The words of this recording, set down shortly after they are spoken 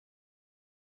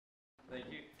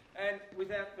And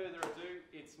without further ado,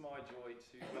 it's my joy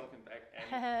to welcome back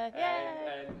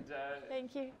Annie.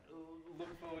 Thank you.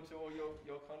 Look forward to all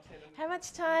your content. How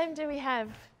much time do we have?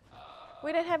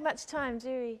 We don't have much time, do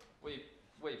we?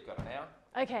 We've got an hour.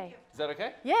 Okay. Is that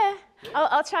okay? Yeah.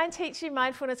 I'll try and teach you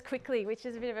mindfulness quickly, which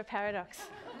is a bit of a paradox.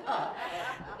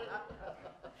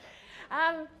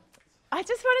 I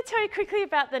just want to tell you quickly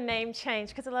about the name change,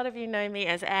 because a lot of you know me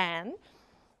as Anne,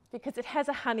 because it has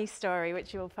a honey story,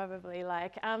 which you'll probably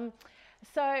like.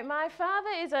 So my father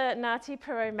is a Ngāti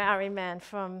Porou Maori man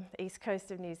from the east coast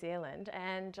of New Zealand,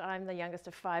 and I'm the youngest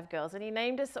of 5 girls, and he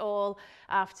named us all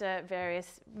after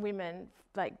various women,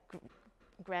 like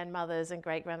grandmothers and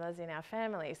great-grandmothers in our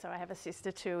family. So I have a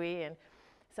sister, Tui, and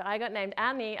so I got named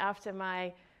Annie after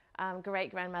my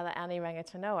great-grandmother, Annie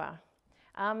Rangitonoa.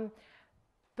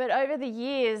 But over the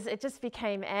years, it just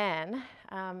became Anne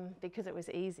because it was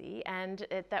easy, and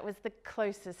that was the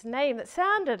closest name that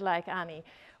sounded like Annie,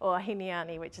 or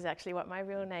Hineani, which is actually what my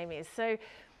real name is. So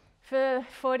for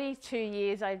 42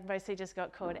 years, I mostly just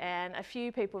got called Anne. A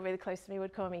few people really close to me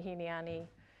would call me Hineani,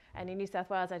 and in New South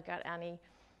Wales, I'd got Annie.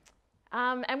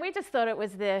 And we just thought it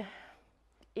was the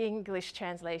English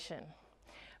translation.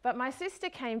 But my sister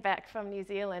came back from New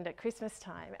Zealand at Christmas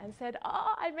time and said,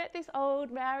 oh, I met this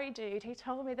old Maori dude. He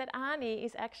told me that Annie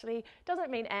is actually, doesn't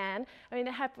mean Anne. I mean,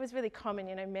 it was really common,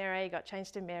 you know, Mary got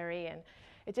changed to Mary, and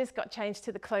it just got changed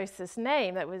to the closest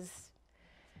name that was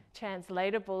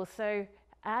translatable. So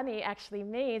Annie actually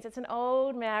means, it's an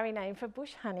old Maori name for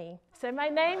bush honey. So my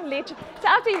name literally, so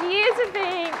after years of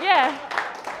being,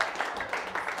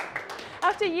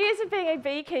 after years of being a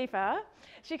beekeeper,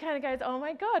 she kind of goes, oh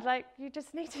my God, like, you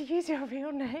just need to use your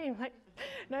real name. Like,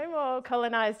 no more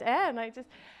colonised Anne.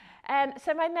 And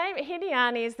so my name,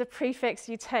 Hineani, is the prefix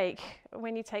you take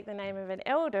when you take the name of an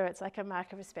elder. It's like a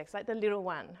mark of respect. It's like the little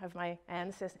one of my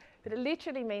ancestors. But it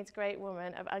literally means great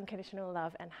woman of unconditional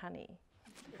love and honey.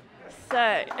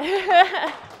 So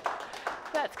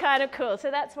that's kind of cool.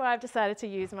 So that's why I've decided to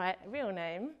use my real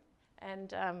name.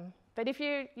 And but if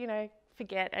you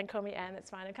forget and call me Anne,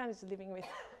 that's fine. I'm kind of just living with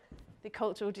the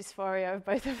cultural dysphoria of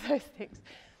both of those things.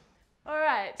 All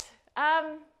right.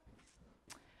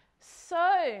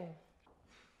 So,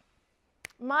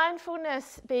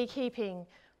 mindfulness beekeeping.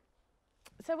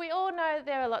 So we all know that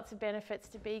there are lots of benefits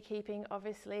to beekeeping.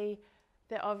 Obviously,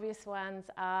 the obvious ones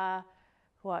are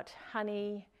what?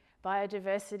 Honey,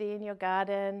 biodiversity in your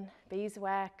garden,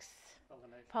 beeswax,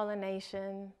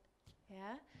 pollination.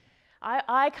 Yeah.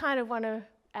 I kind of want to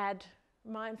add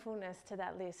mindfulness to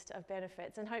that list of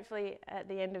benefits, and hopefully at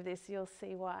the end of this you'll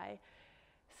see why.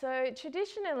 So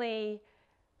traditionally,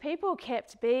 people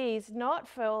kept bees not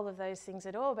for all of those things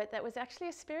at all, but that was actually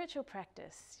a spiritual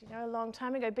practice. You know, a long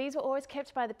time ago, bees were always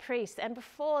kept by the priests, and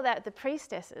before that, the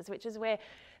priestesses, which is where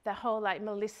the whole like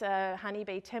Melissa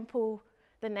honeybee temple,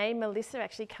 the name Melissa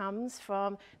actually comes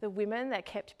from the women that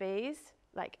kept bees,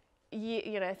 like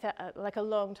like a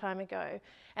long time ago.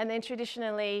 And then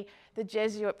traditionally, the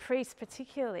Jesuit priests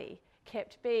particularly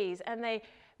kept bees, and they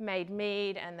made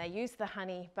mead and they used the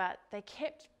honey, but they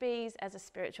kept bees as a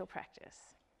spiritual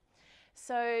practice.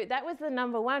 So that was the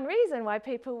number one reason why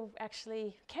people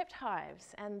actually kept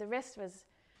hives, and the rest was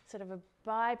sort of a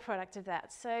byproduct of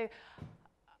that. So,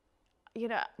 you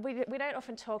know, we don't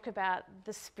often talk about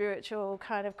the spiritual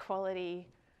kind of quality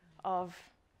of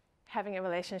having a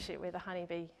relationship with a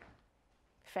honeybee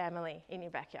family in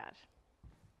your backyard.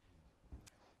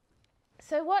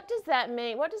 So what does that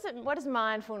mean? What does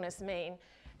mindfulness mean?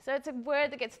 So it's a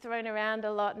word that gets thrown around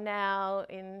a lot now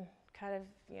in kind of,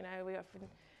 you know, we often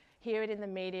hear it in the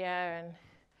media. And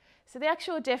so the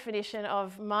actual definition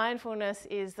of mindfulness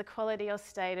is the quality or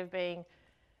state of being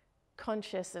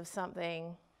conscious of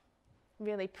something,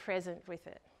 really present with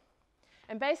it.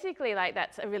 And basically, like,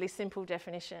 that's a really simple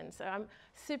definition. So I'm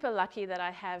super lucky that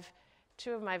I have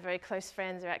 2 of my very close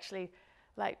friends are actually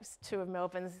like 2 of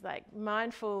Melbourne's like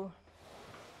mindful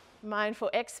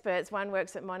experts. One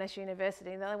works at Monash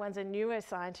University, and the other one's a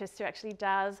neuroscientist who actually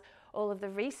does all of the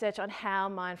research on how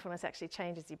mindfulness actually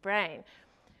changes your brain.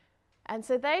 And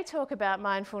so they talk about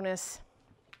mindfulness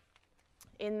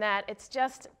in that it's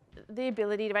just the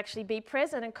ability to actually be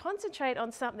present and concentrate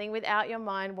on something without your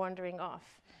mind wandering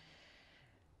off.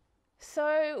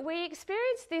 So we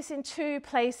experience this in 2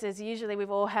 places. Usually we've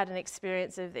all had an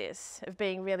experience of this, of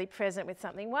being really present with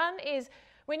something. One is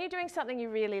when you're doing something you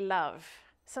really love,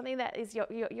 something that is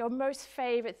your most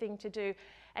favourite thing to do,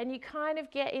 and you kind of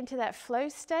get into that flow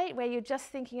state where you're just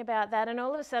thinking about that, and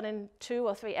all of a sudden 2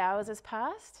 or 3 hours has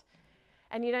passed,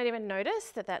 and you don't even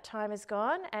notice that time is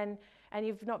gone, and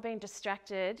you've not been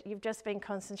distracted, you've just been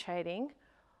concentrating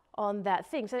on that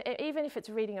thing. So even if it's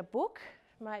reading a book,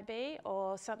 might be,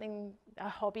 or something, a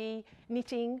hobby,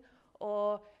 knitting,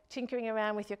 or tinkering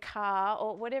around with your car,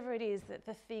 or whatever it is, that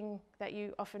the thing that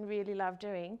you often really love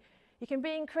doing, you can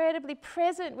be incredibly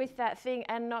present with that thing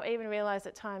and not even realize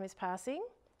that time is passing.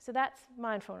 So that's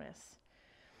mindfulness.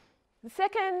 The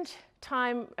second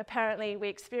time, apparently, we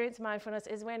experience mindfulness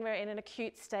is when we're in an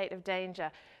acute state of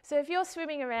danger. So if you're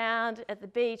swimming around at the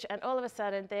beach and all of a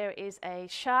sudden there is a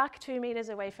shark 2 meters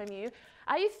away from you,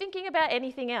 are you thinking about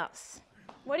anything else?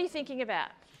 What are you thinking about?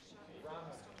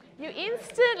 You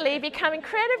instantly become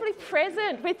incredibly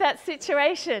present with that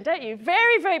situation, don't you?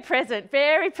 Very, very present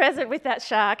with that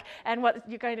shark and what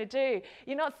you're going to do.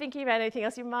 You're not thinking about anything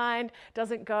else. Your mind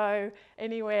doesn't go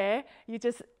anywhere. You're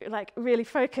just like really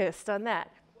focused on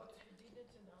that.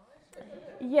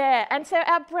 Yeah, and so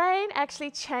our brain actually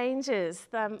changes.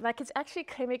 Like it's actually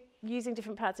using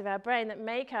different parts of our brain that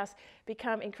make us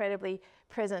become incredibly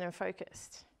present and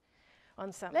focused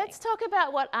on something. Let's talk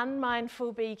about what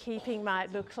unmindful beekeeping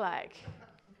might look like.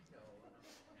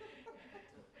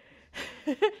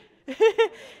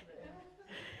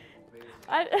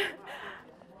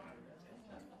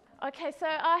 Okay, so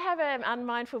I have an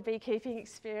unmindful beekeeping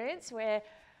experience where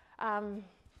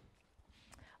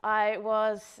it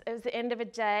was the end of a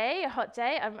day, a hot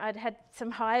day. I'd had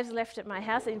some hives left at my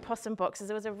house in possum boxes.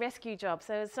 It was a rescue job.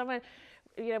 So someone,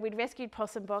 we'd rescued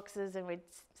possum boxes, and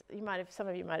some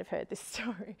of you might have heard this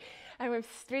story. And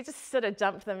we just sort of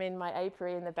dumped them in my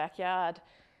apiary in the backyard.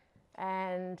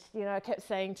 And, I kept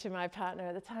saying to my partner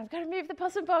at the time, I've got to move the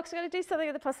possum box, I've got to do something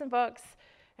with the possum box.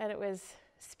 And it was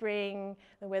spring,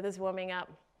 the weather's warming up.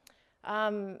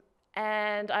 And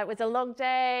it was a long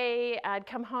day. I'd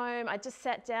come home, I just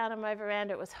sat down on my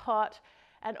veranda, it was hot.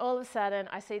 And all of a sudden,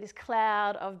 I see this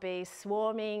cloud of bees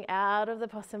swarming out of the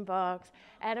possum box.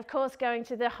 And of course, going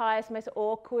to the highest, most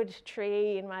awkward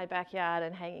tree in my backyard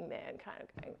and hanging there and kind of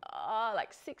going,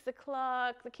 like 6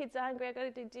 o'clock, the kids are hungry, I've got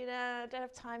to do dinner, I don't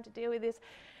have time to deal with this.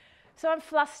 So I'm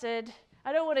flustered,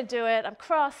 I don't want to do it, I'm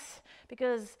cross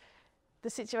because the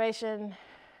situation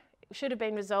should have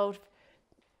been resolved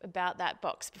about that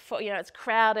box before. It's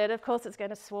crowded, of course it's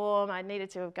going to swarm, I needed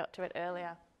to have got to it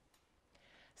earlier.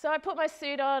 So I put my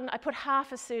suit on, I put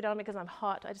half a suit on because I'm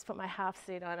hot, I just put my half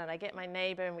suit on and I get my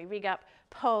neighbour and we rig up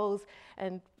poles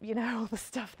and all the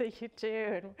stuff that you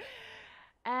do.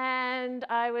 And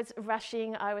I was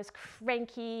rushing, I was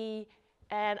cranky,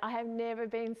 and I have never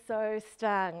been so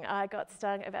stung. I got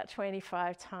stung about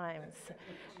 25 times.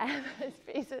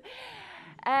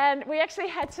 And we actually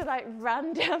had to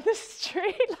run down the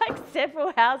street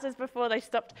several houses before they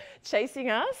stopped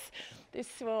chasing us, this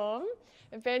swarm.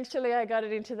 Eventually I got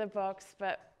it into the box,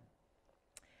 but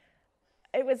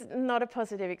it was not a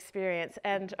positive experience,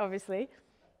 and obviously,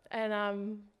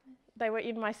 they were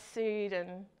in my suit,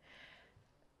 and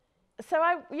so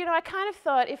I kind of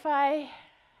thought if I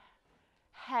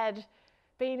had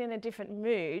been in a different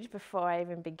mood before I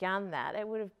even began that, it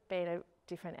would have been a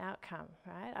different outcome,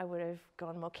 right? I would have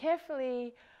gone more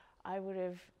carefully, I would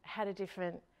have had a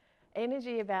different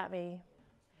energy about me.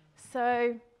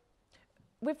 So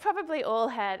we've probably all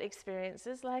had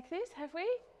experiences like this, have we?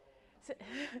 So,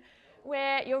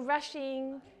 where you're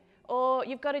rushing, or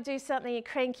you've got to do something, you're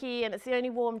cranky, and it's the only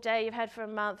warm day you've had for a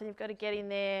month, and you've got to get in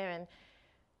there,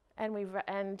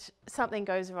 and something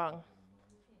goes wrong.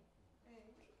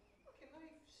 Can I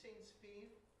sense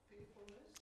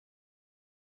fearfulness?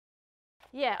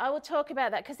 Yeah, I will talk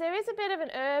about that, because there is a bit of an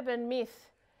urban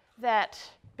myth that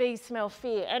bees smell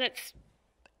fear, and it's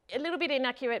a little bit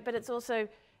inaccurate, but it's also,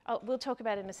 we'll talk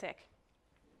about it in a sec.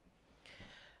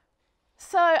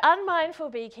 So unmindful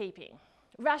beekeeping.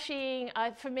 Rushing,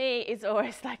 for me, is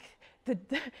always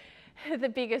the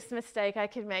biggest mistake I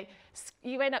can make.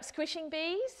 You end up squishing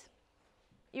bees.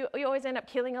 You always end up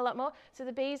killing a lot more. So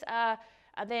the bees are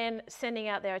then sending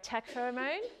out their attack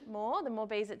pheromone more. The more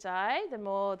bees that die, the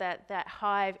more that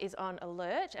hive is on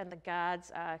alert, and the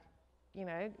guards are,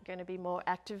 going to be more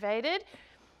activated.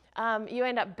 You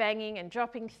end up banging and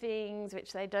dropping things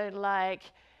which they don't like.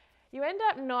 You end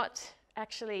up not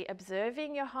actually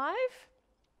observing your hive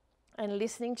and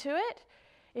listening to it.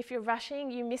 If you're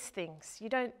rushing, you miss things. You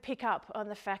don't pick up on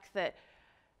the fact that,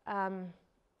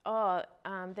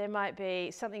 there might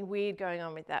be something weird going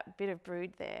on with that bit of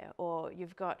brood there, or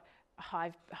you've got a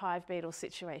hive beetle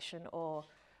situation, or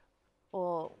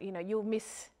you'll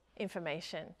miss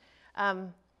information.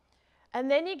 And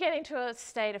then you get into a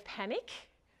state of panic,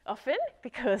 often,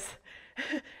 because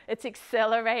it's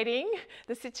accelerating,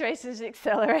 the situation is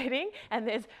accelerating, and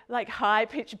there's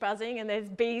high-pitched buzzing, and there's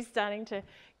bees starting to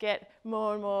get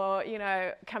more and more,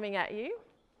 coming at you.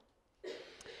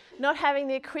 not having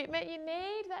the equipment you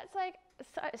need. That's like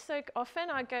so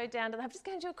often I go down to I'm just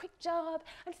going to do a quick job.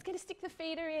 I'm just going to stick the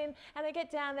feeder in, and I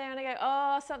get down there and I go,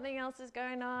 oh, something else is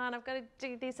going on. I've got to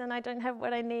do this and I don't have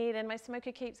what I need, and my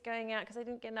smoker keeps going out because I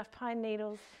didn't get enough pine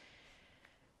needles.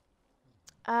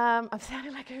 I'm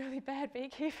sounding like a really bad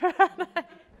beekeeper, aren't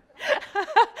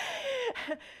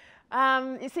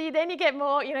I? You see, then you get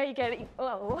more, you get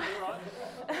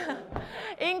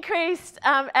increased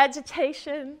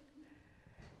agitation.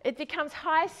 It becomes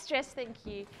high stress, thank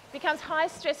you. It becomes high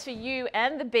stress for you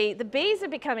and the bee. The bees are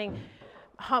becoming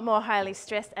more highly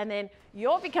stressed, and then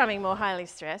you're becoming more highly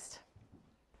stressed.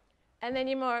 And then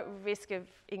you're more at risk of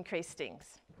increased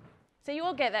stings. So you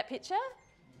all get that picture?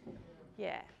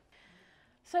 Yeah.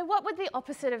 So what would the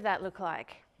opposite of that look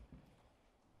like?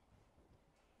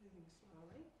 Moving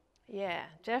slowly. Yeah,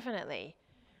 definitely.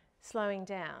 Slowing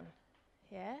down.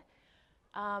 Yeah.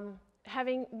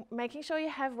 Making sure you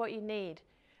have what you need.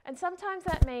 And sometimes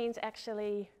that means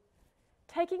actually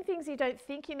taking things you don't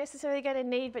think you're necessarily going to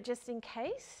need, but just in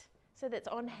case, so that's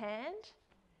on hand.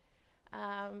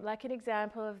 Like an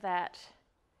example of that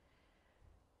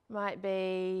might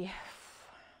be,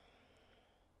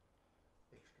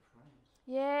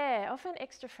 yeah, often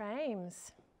extra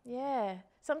frames. Yeah.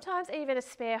 Sometimes even a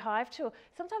spare hive tool.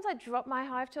 Sometimes I drop my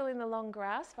hive tool in the long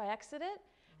grass by accident,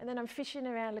 and then I'm fishing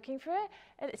around looking for it.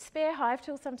 And a spare hive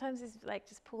tool sometimes is like,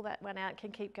 just pull that one out,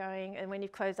 can keep going. And when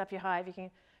you've closed up your hive, you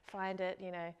can find it,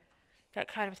 that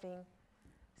kind of thing.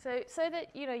 So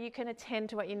that, you can attend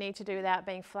to what you need to do without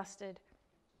being flustered.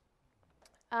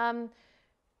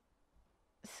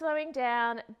 Slowing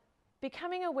down,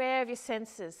 becoming aware of your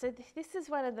senses. So this is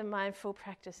one of the mindful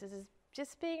practices, is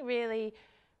just being really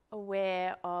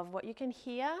aware of what you can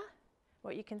hear,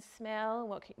 what you can smell,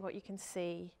 what you can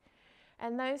see.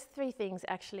 And those three things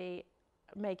actually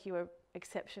make you an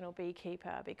exceptional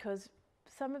beekeeper, because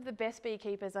some of the best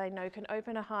beekeepers I know can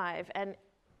open a hive and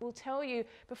will tell you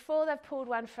before they've pulled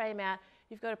one frame out,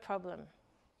 you've got a problem.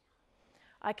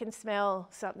 I can smell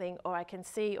something, or I can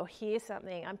see or hear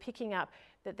something. I'm picking up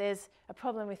that there's a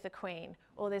problem with the queen,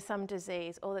 or there's some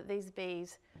disease, or that these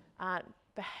bees aren't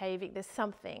behaving. There's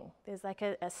something. There's like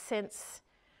a sense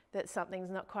that something's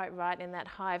not quite right in that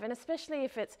hive. And especially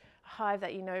if it's a hive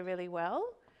that you know really well,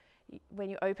 when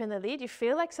you open the lid, you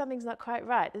feel like something's not quite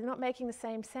right. They're not making the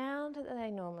same sound that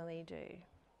they normally do.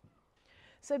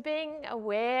 So being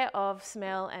aware of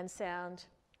smell and sound.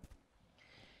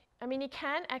 I mean, you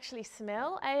can actually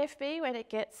smell AFB when it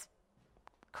gets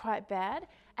quite bad,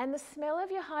 and the smell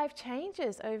of your hive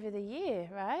changes over the year,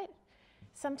 right?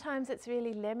 Sometimes it's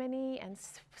really lemony, and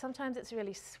sometimes it's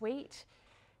really sweet,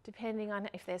 depending on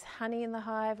if there's honey in the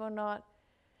hive or not.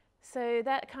 So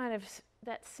that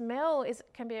smell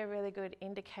can be a really good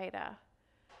indicator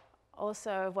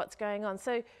also of what's going on.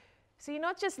 So you're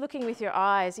not just looking with your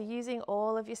eyes, you're using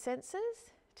all of your senses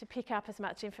to pick up as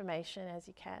much information as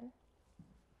you can.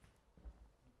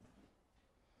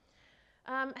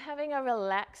 Having a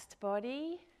relaxed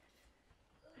body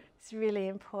is really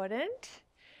important,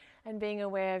 and being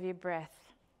aware of your breath.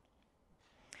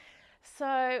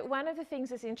 So one of the things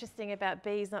that's interesting about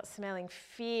bees not smelling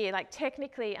fear, like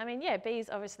technically, I mean, yeah, bees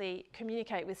obviously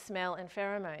communicate with smell and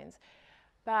pheromones,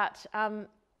 but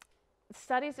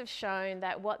studies have shown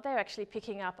that what they're actually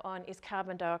picking up on is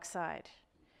carbon dioxide.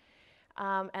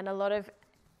 And a lot of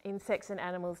insects and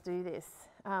animals do this.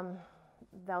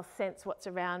 They'll sense what's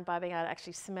around by being able to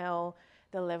actually smell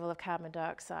the level of carbon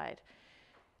dioxide.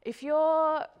 If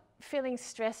you're feeling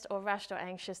stressed or rushed or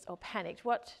anxious or panicked,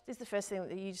 what is the first thing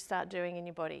that you start doing in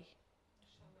your body?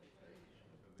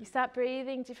 You start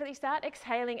breathing differently, you start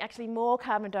exhaling actually more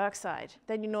carbon dioxide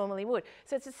than you normally would.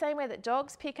 So it's the same way that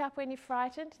dogs pick up when you're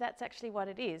frightened. That's actually what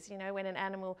it is, when an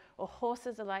animal, or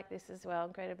horses are like this as well,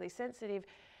 incredibly sensitive.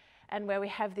 And where we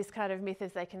have this kind of myth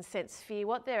is they can sense fear.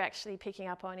 What they're actually picking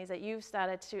up on is that you've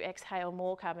started to exhale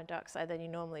more carbon dioxide than you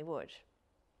normally would.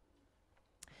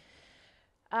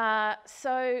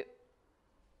 So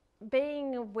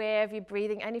being aware of your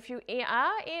breathing, and if you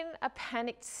are in a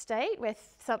panicked state where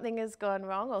something has gone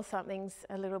wrong, or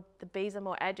the bees are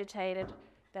more agitated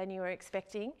than you were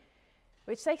expecting,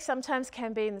 which they sometimes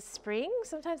can be in the spring.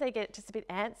 Sometimes they get just a bit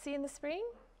antsy in the spring,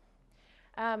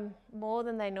 more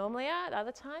than they normally are at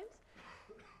other times.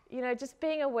 Just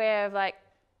being aware of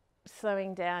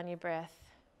slowing down your breath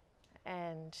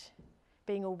and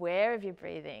being aware of your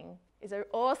breathing is an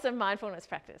awesome mindfulness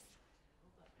practice.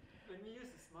 When we use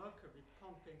a smoker, we're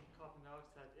pumping carbon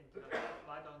dioxide into the hive.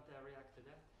 Why don't they react to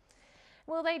that?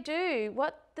 Well, they do.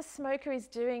 What the smoker is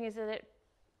doing is that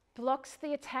blocks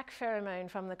the attack pheromone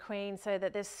from the queen so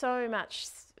that there's so much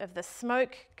of the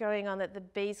smoke going on that the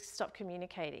bees stop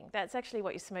communicating. That's actually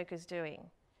what your smoke is doing,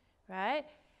 right?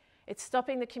 It's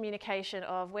stopping the communication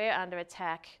of we're under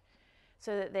attack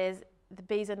so that the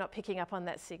bees are not picking up on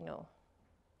that signal.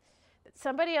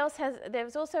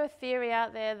 There's also a theory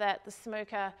out there that the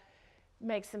smoker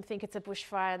makes them think it's a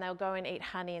bushfire and they'll go and eat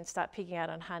honey and start picking out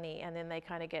on honey, and then they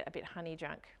kind of get a bit honey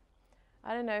drunk.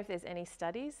 I don't know if there's any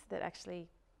studies that actually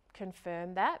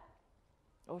confirm that,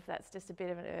 or if that's just a bit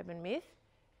of an urban myth.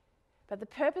 But the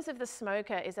purpose of the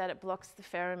smoker is that it blocks the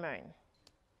pheromone.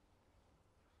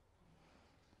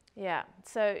 Yeah,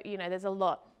 so, you know, there's a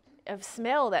lot of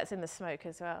smell that's in the smoke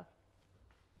as well.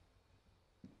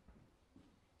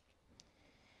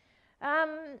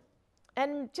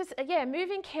 And just,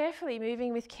 moving carefully,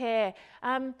 moving with care.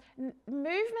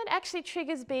 Movement actually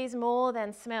triggers bees more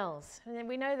than smells. And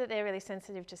we know that they're really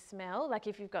sensitive to smell, like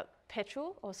if you've got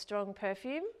petrol or strong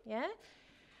perfume,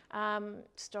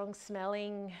 strong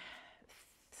smelling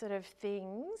sort of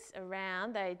things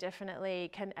around, they definitely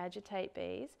can agitate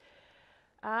bees.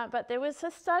 But there was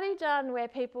a study done where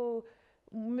people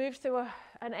moved through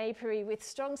an apiary with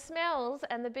strong smells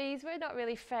and the bees were not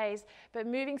really phased, but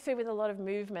moving through with a lot of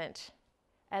movement,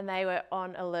 and they were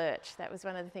on alert. That was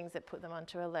one of the things that put them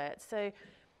onto alert. So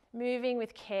moving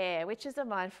with care, which is a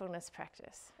mindfulness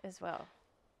practice as well.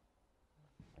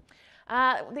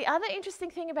 The other interesting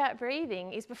thing about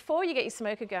breathing is before you get your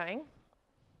smoker going,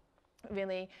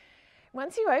 really,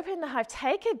 once you open the hive,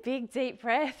 take a big deep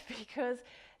breath, because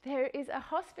there is a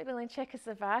hospital in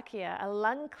Czechoslovakia, a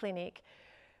lung clinic,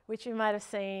 which you might have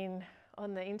seen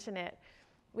on the internet,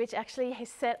 which actually has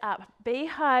set up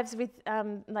beehives with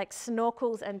like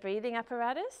snorkels and breathing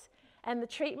apparatus. And the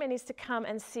treatment is to come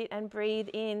and sit and breathe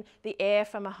in the air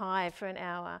from a hive for an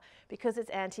hour, because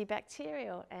it's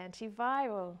antibacterial,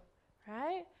 antiviral,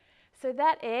 right? So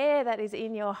that air that is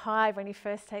in your hive when you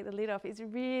first take the lid off is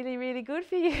really, really good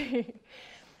for you.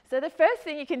 So the first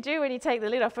thing you can do when you take the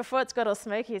lid off before it's got all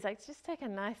smoky is like just take a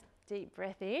nice deep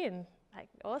breath in. Like,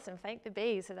 awesome, thank the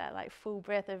bees for that like full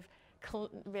breath of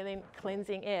really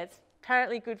cleansing air. It's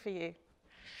apparently good for you.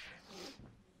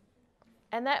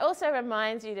 And that also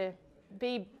reminds you to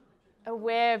be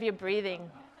aware of your breathing.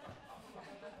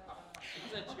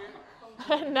 Is that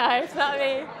you? No, it's not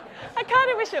me. I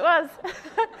kind of wish it was.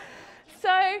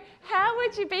 So how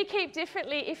would you beekeep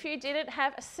differently if you didn't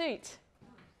have a suit?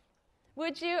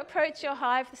 Would you approach your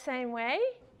hive the same way?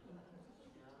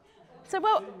 So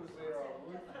well,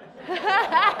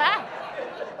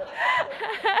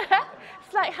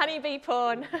 it's like honeybee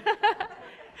porn.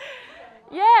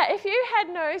 Yeah, if you had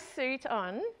no suit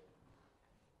on,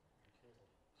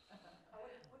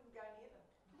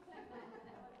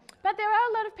 but there are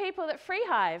a lot of people that free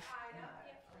hive.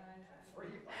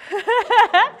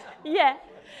 Yeah,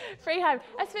 free hive,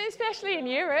 especially in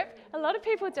Europe. A lot of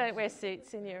people don't wear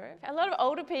suits in Europe. A lot of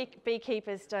older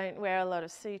beekeepers don't wear a lot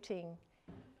of suiting.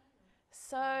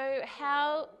 So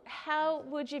how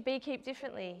would you beekeep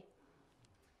differently?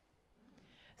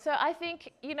 So I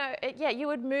think, you know, you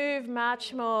would move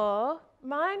much more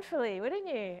mindfully, wouldn't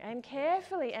you? And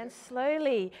carefully and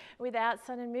slowly without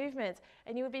sudden movements.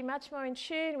 And you would be much more in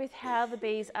tune with how the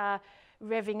bees are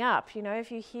revving up. You know,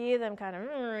 if you hear them kind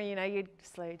of, you know, you'd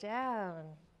slow down,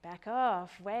 back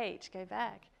off, wait, go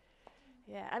back.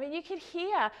 Yeah, I mean, you can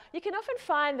often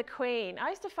find the queen. I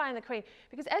used to find the queen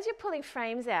because as you're pulling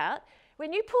frames out,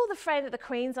 when you pull the frame that the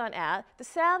queen's on out, the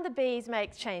sound the bees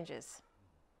make changes,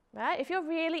 right? If you're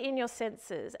really in your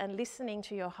senses and listening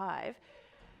to your hive,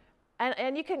 and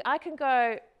I can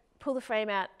go pull the frame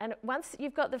out, and once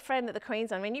you've got the frame that the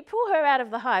queen's on, when you pull her out of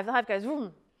the hive goes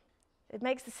vroom. It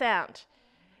makes the sound.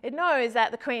 It knows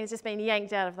that the queen has just been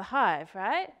yanked out of the hive,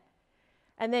 right?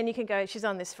 And then you can go, she's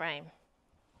on this frame.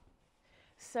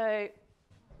 So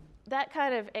that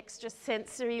kind of extra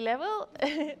sensory level,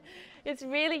 it's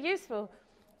really useful.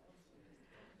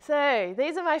 So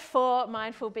these are my 4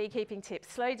 mindful beekeeping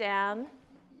tips. Slow down,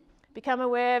 become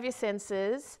aware of your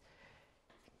senses,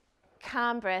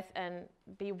 calm breath and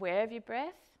be aware of your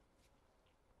breath,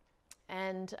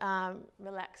 and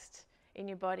relaxed in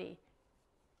your body.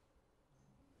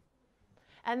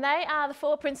 And they are the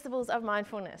 4 principles of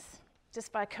mindfulness,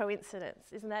 just by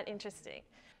coincidence. Isn't that interesting?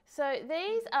 So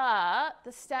these are the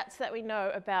stats that we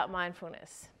know about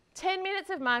mindfulness. 10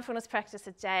 minutes of mindfulness practice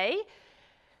a day.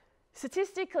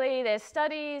 Statistically, there's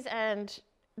studies and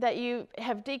that you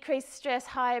have decreased stress,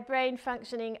 higher brain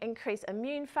functioning, increased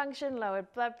immune function, lowered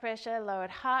blood pressure, lowered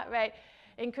heart rate,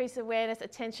 increased awareness,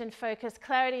 attention, focus,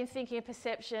 clarity in thinking and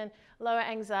perception, lower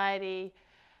anxiety,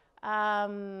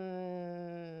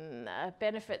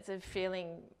 benefits of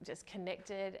feeling just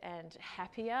connected and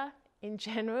happier in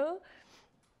general.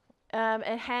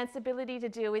 Enhanced ability to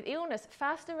deal with illness,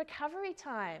 faster recovery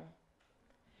time.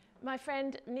 My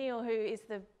friend Neil, who is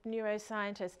the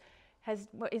neuroscientist, is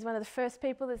one of the first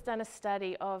people that's done a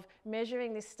study of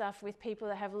measuring this stuff with people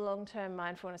that have long-term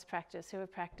mindfulness practice, who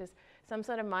have practiced some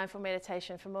sort of mindful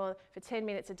meditation for 10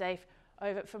 minutes a day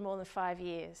for more than 5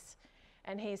 years.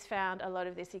 And he's found a lot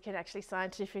of this. He can actually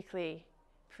scientifically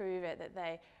prove it, that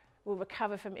they will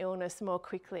recover from illness more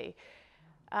quickly.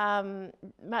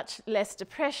 Much less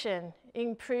depression,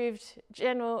 improved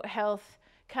general health,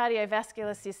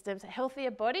 cardiovascular systems,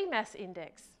 healthier body mass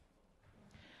index,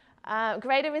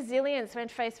 greater resilience when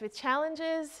faced with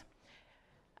challenges,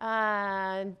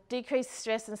 decreased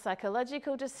stress and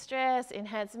psychological distress,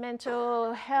 enhanced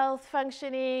mental health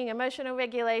functioning, emotional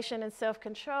regulation and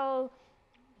self-control,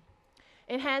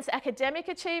 enhanced academic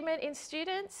achievement in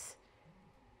students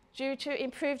due to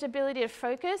improved ability to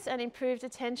focus and improved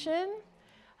attention,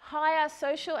 higher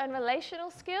social and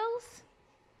relational skills,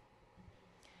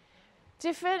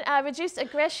 reduced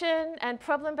aggression and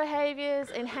problem behaviours,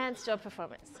 enhanced job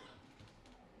performance.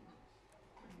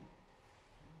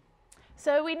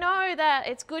 So we know that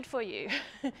it's good for you.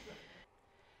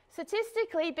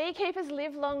 Statistically, beekeepers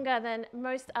live longer than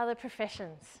most other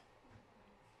professions.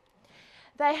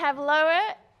 They have lower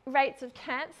rates of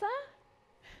cancer,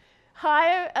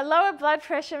 a lower blood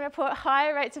pressure, and report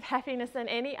higher rates of happiness than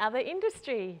any other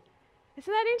industry.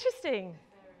 Isn't that interesting?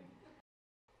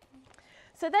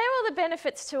 So they're all the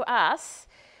benefits to us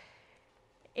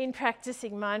in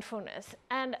practicing mindfulness.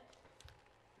 And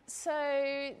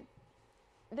so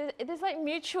there's like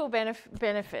mutual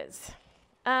benefits.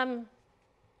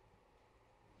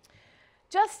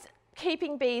 Just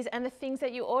keeping bees and the things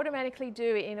that you automatically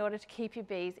do in order to keep your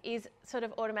bees is sort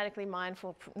of automatically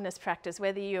mindfulness practice,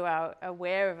 whether you are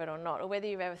aware of it or not, or whether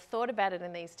you've ever thought about it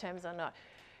in these terms or not.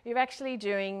 You're actually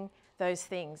doing those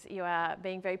things. You are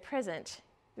being very present.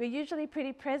 We're usually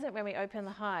pretty present when we open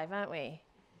the hive, aren't we?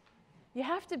 You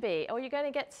have to be, or you're going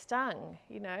to get stung,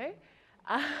 you know.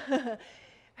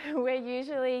 We're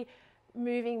usually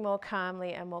moving more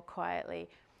calmly and more quietly.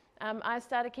 I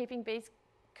started keeping bees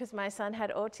because my son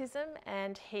had autism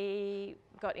and he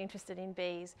got interested in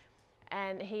bees,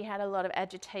 and he had a lot of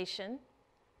agitation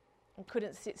and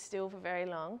couldn't sit still for very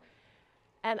long.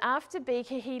 And after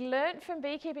he learnt from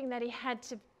beekeeping that he had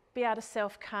to be able to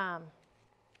self-calm.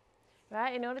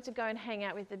 Right? In order to go and hang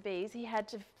out with the bees, he had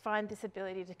to find this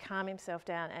ability to calm himself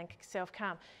down and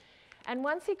self-calm. And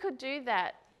once he could do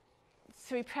that,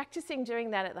 through practicing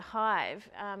doing that at the hive,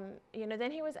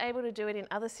 then he was able to do it in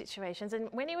other situations. And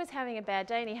when he was having a bad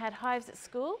day, and he had hives at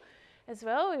school as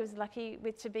well, he was lucky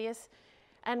with Tobias,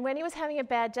 and when he was having a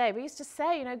bad day, we used to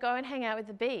say, go and hang out with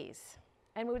the bees.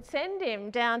 And we would send him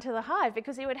down to the hive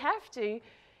because he would have to,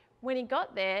 when he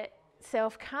got there,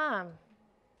 self-calm.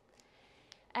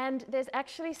 And there's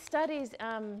actually studies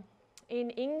in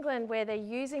England where they're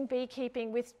using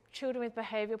beekeeping with children with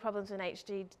behavioural problems and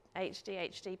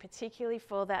ADHD, particularly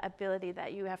for that ability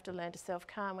that you have to learn to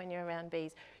self-calm when you're around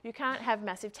bees. You can't have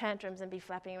massive tantrums and be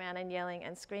flapping around and yelling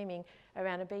and screaming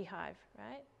around a beehive,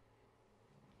 right?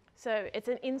 So it's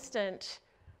an instant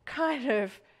kind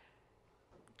of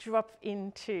drop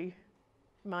into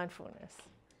mindfulness.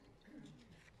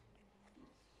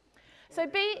 So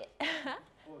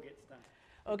Or get stung.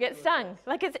 Or get stung.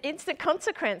 Like it's instant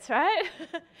consequence, right?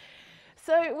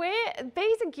 So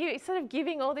bees are sort of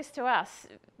giving all this to us,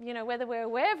 whether we're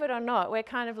aware of it or not. We're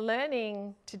kind of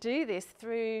learning to do this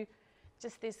through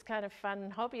just this kind of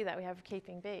fun hobby that we have of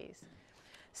keeping bees.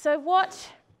 So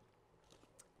what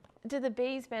do the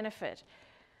bees benefit?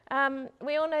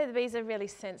 We all know the bees are really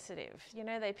sensitive.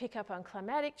 They pick up on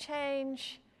climatic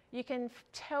change. You can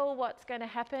tell what's going to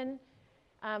happen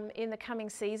in the coming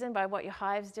season by what your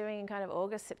hive's doing in kind of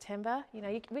August, September.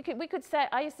 We could say,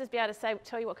 I used to be able to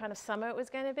tell you what kind of summer it was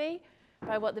going to be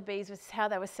by what the bees how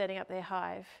they were setting up their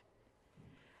hive.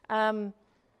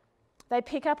 They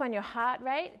pick up on your heart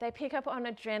rate. They pick up on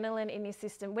adrenaline in your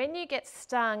system. When you get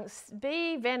stung,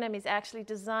 bee venom is actually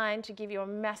designed to give you a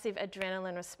massive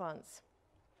adrenaline response.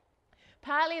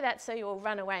 Partly that's so you'll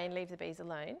run away and leave the bees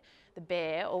alone, the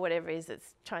bear or whatever it is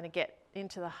that's trying to get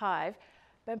into the hive.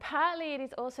 But partly it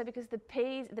is also because the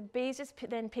bees just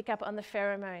then pick up on the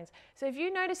pheromones. So if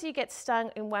you notice you get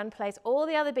stung in one place, all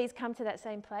the other bees come to that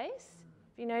same place.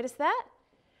 Have you noticed that?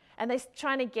 And they're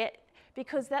trying to get,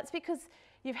 because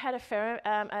you've had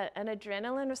an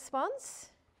adrenaline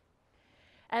response,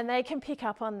 and they can pick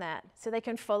up on that. So they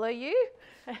can follow you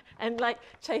and like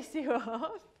chase you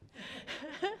off.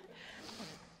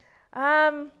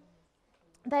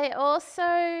 They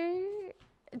also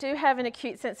do have an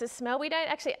acute sense of smell. We don't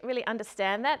actually really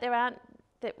understand that.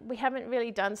 We haven't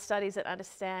really done studies that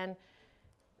understand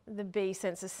the bee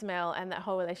sense of smell and that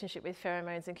whole relationship with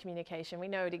pheromones and communication. We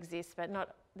know it exists, but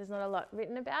there's not a lot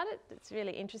written about it. It's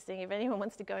really interesting if anyone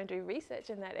wants to go and do research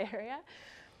in that area.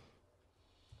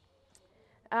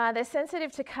 They're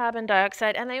sensitive to carbon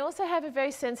dioxide, and they also have a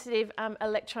very sensitive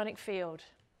electronic field.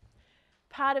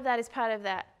 Part of that is part of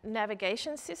that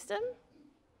navigation system.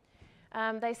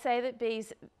 They say that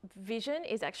bees' vision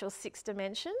is actual 6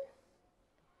 dimension.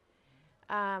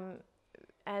 And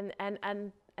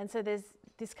so there's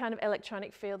this kind of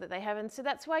electronic field that they have. And so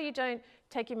that's why you don't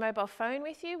take your mobile phone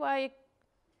with you while you're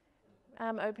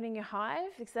opening your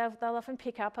hive, because they'll often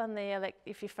pick up on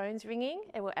if your phone's ringing,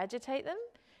 it will agitate them.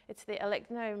 It's the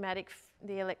electronic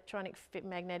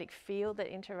magnetic field that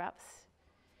interrupts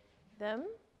them.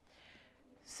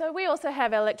 So we also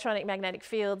have electronic magnetic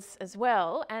fields as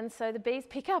well, and so the bees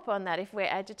pick up on that if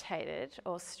we're agitated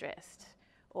or stressed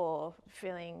or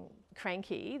feeling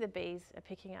cranky. The bees are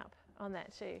picking up on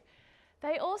that too.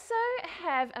 They also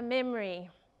have a memory,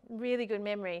 really good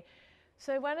memory.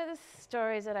 So one of the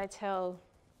stories that I tell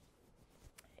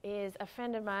is a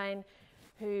friend of mine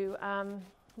who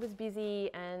was busy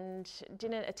and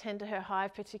didn't attend to her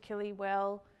hive particularly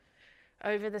well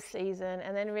over the season,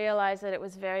 and then realised that it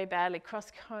was very badly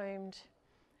cross-combed.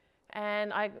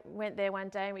 And I went there one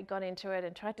day and we got into it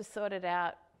and tried to sort it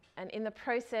out. And in the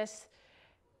process,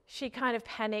 she kind of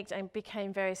panicked and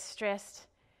became very stressed.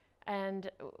 And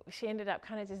she ended up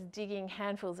kind of just digging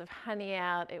handfuls of honey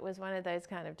out. It was one of those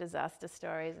kind of disaster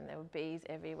stories, and there were bees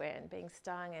everywhere and being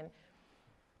stung. And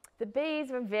the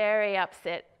bees were very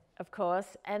upset, of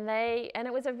course, and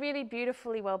it was a really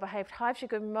beautifully well-behaved hive. She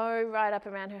could mow right up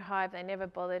around her hive. They never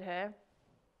bothered her.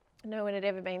 No one had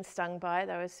ever been stung by it.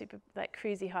 They were super, like,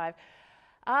 cruisy hive.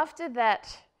 After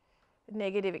that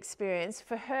negative experience,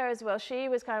 for her as well, she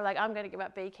was kind of like, I'm going to give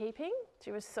up beekeeping.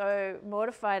 She was so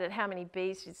mortified at how many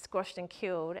bees she'd squashed and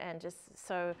killed, and just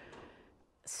so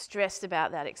stressed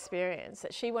about that experience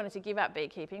that she wanted to give up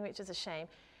beekeeping, which is a shame.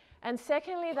 And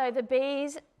secondly, though, the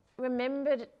bees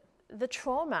remembered the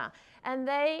trauma, and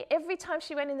every time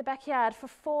she went in the backyard for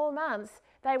 4 months,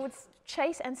 they would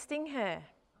chase and sting her.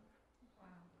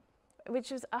 Wow.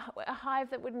 Which was a hive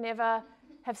that would never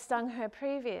have stung her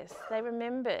previous. They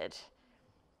remembered.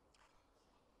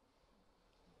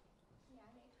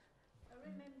 I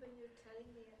remember you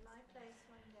telling me at my place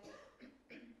one day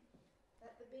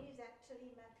that the bees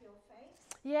actually map your face.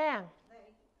 Yeah.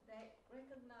 They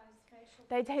recognise facial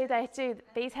They do.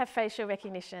 Bees have facial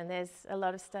recognition. There's a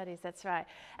lot of studies, that's right.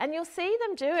 And you'll see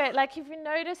them do it. Like, if you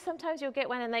notice, sometimes you'll get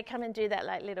one and they come and do that,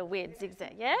 like, little weird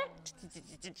zigzag, yeah?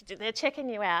 They're checking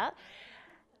you out.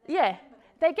 Yeah.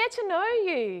 They get to know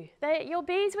you. Your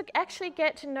bees would actually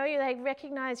get to know you. They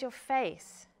recognise your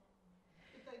face.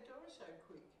 But they die so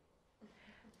quick.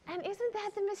 And isn't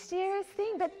that the mysterious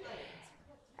thing? But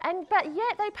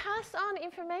yet they pass on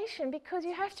information, because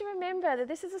you have to remember that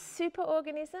this is a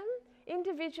superorganism.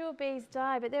 Individual bees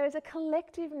die, but there is a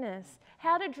collectiveness.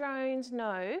 How do drones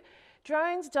know?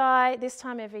 Drones die this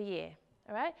time every year,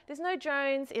 all right? There's no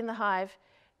drones in the hive.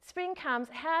 Spring comes,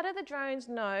 how do the drones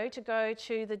know to go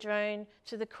to the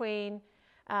queen,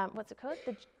 what's it called?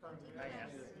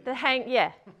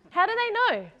 Yeah. How do they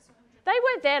know? They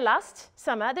weren't there last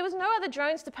summer. There was no other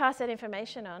drones to pass that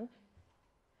information on.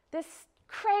 There's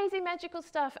crazy magical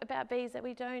stuff about bees that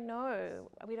we don't know.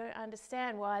 We don't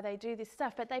understand why they do this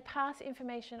stuff, but they pass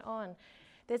information on.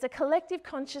 There's a collective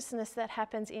consciousness that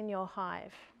happens in your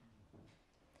hive.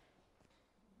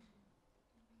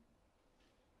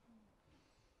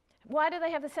 Why do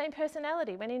they have the same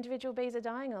personality when individual bees are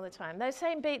dying all the time? Those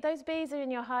bees are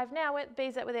in your hive now,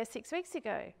 bees that were there 6 weeks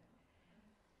ago.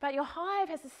 But your hive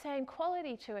has the same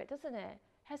quality to it, doesn't it?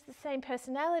 Has the same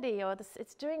personality, or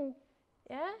it's doing,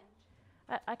 yeah?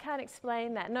 I can't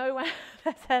explain that. No one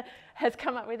has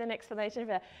come up with an explanation for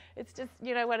that. It's just,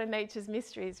 one of nature's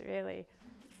mysteries, really.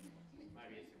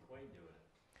 Maybe it's the queen doing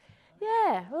it.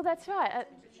 Yeah, well, that's right.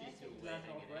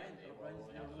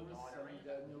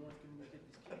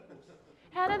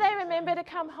 How do they remember to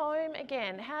come home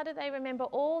again? How do they remember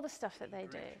all the stuff that they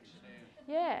do?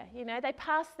 Yeah,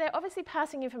 they're obviously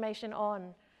passing information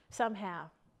on somehow.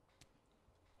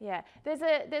 Yeah, there's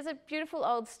a beautiful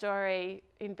old story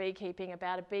in beekeeping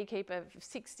about a beekeeper of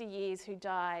 60 years who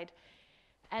died,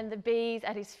 and the bees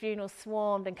at his funeral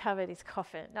swarmed and covered his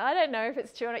coffin. Now, I don't know if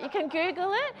it's true or not. You can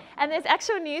Google it, and there's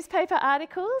actual newspaper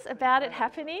articles about it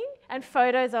happening and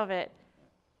photos of it.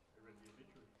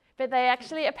 But they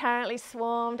actually apparently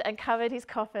swarmed and covered his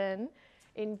coffin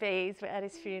in bees at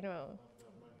his funeral.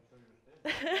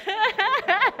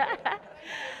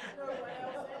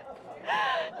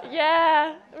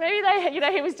 Yeah, maybe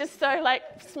they, he was just so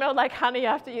smelled like honey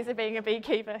after years of being a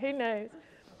beekeeper. Who knows?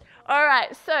 All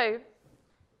right, so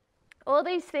all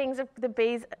these things, the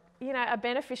bees, are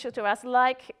beneficial to us.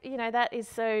 That is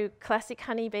so classic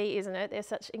honeybee, isn't it? They're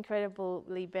such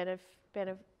incredibly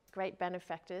great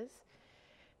benefactors.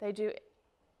 They do,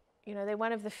 they're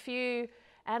one of the few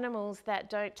animals that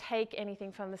don't take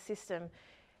anything from the system.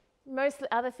 Most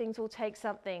other things will take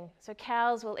something. So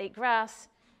cows will eat grass,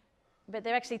 but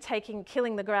they're actually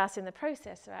killing the grass in the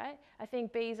process, right? I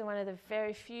think bees are one of the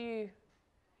very few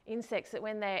insects that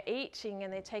when they're eating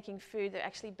and they're taking food, they're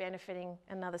actually benefiting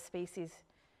another species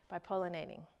by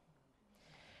pollinating.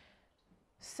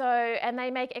 So, and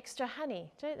they make extra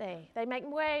honey, don't they? They make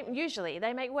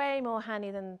way more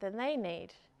honey than they need.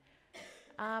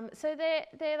 So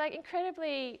they're like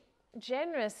incredibly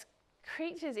generous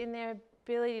creatures in their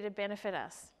ability to benefit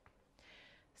us.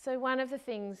 So one of the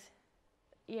things,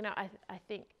 I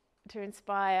think to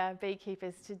inspire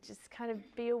beekeepers to just kind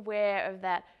of be aware of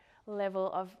that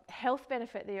level of health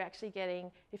benefit that you're actually getting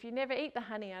if you never eat the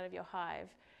honey out of your hive.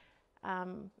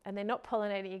 And they're not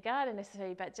pollinating your garden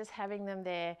necessarily, but just having them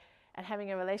there and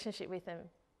having a relationship with them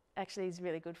actually is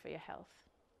really good for your health.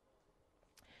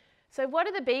 So what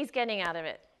are the bees getting out of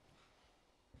it?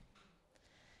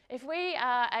 If we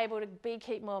are able to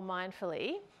beekeep more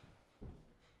mindfully,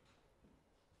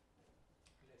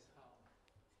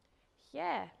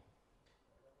 yeah.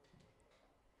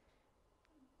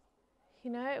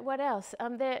 What else?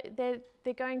 They're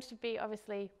going to be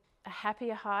obviously a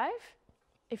happier hive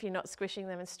if you're not squishing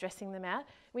them and stressing them out.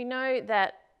 We know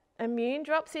that immune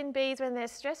drops in bees when they're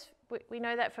stressed. We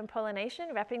know that from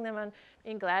pollination. Wrapping them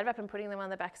in glad wrap and putting them on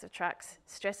the backs of trucks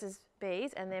stresses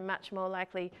bees, and they're much more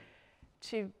likely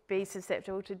to be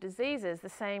susceptible to diseases the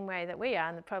same way that we are,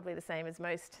 and probably the same as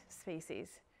most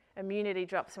species. Immunity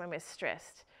drops when we're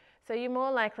stressed. So you're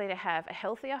more likely to have a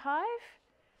healthier hive.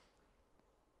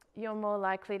 You're more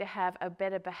likely to have a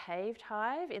better behaved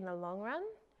hive in the long run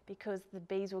because the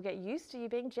bees will get used to you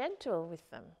being gentle with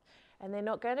them. And they're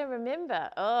not going to remember,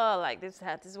 this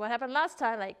is what happened last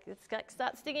time. Let's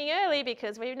start stinging early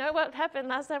because we know what happened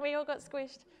last time we all got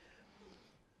squished.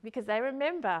 Because they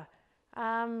remember. So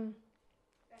how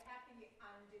can you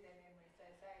undo their memory? So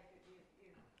say if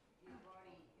you've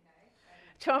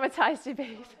already, traumatized your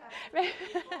bees.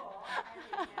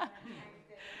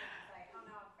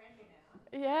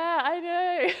 Yeah, I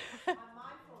know. I'm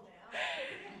mindful now.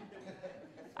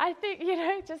 I think,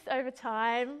 just over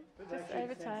time. But they've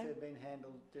been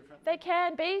handled differently. They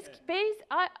can. Bees,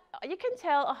 you can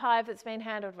tell a hive that's been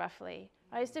handled roughly.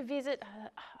 I used to visit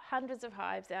hundreds of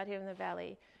hives out here in the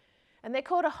valley, and they're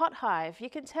called a hot hive. You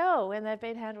can tell when they've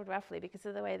been handled roughly because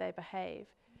of the way they behave.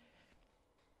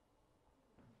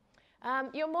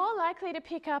 You're more likely to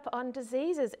pick up on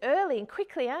diseases early and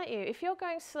quickly, aren't you? If you're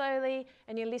going slowly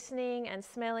and you're listening and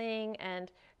smelling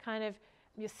and kind of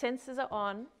your senses are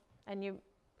on and you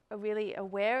are really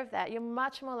aware of that, you're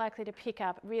much more likely to pick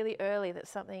up really early that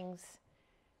something's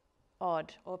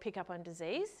odd or pick up on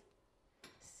disease.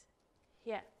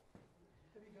 Yeah.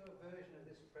 Have you got a version of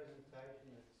this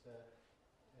presentation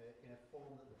that's in a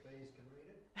form that the bees can read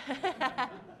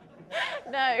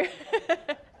it? No.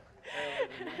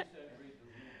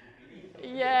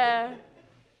 Yeah.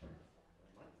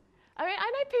 I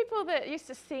know people that used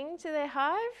to sing to their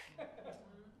hive.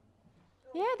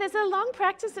 Yeah, there's a long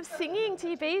practice of singing to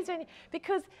your bees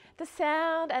because the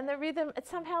sound and the rhythm, it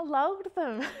somehow lulled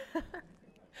them.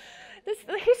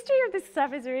 The history of this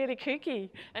stuff is really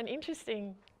kooky and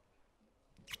interesting.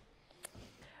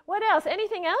 What else?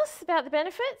 Anything else about the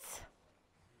benefits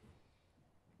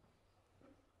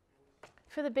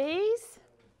for the bees?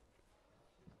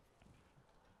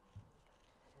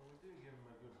 Well, we do give them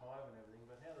a good hive and everything,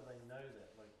 but how do they know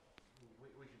that? Like,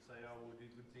 we could say, we'll do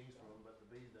good things for them, but the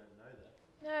bees don't know that.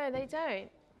 No, they don't.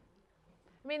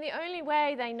 I mean, the only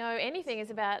way they know anything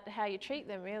is about how you treat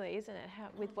them, really, isn't it?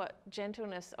 With what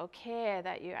gentleness or care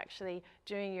that you're actually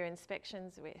doing your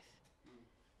inspections with. Is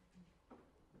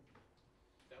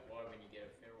that why when you get a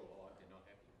feral hive, they're not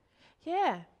happy?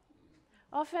 Yeah.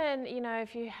 Often,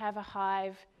 if you have a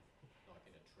hive... Like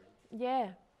in a tree?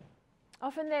 Yeah.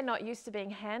 Often they're not used to being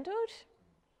handled.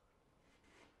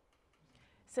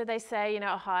 So they say,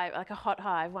 a hive, like a hot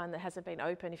hive, one that hasn't been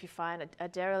open, if you find a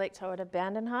derelict or an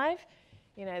abandoned hive,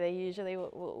 they usually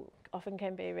will often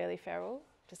can be really feral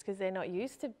just because they're not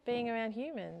used to being around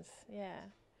humans. Yeah.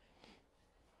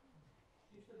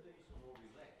 If the bees are more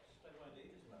relaxed, they won't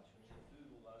eat as much and the food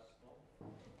will last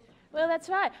longer. Well, that's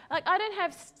right. I don't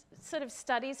have sort of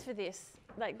studies for this.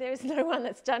 There is no one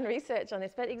that's done research on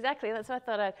this, but exactly, that's why I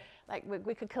thought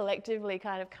we could collectively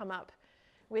kind of come up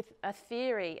with a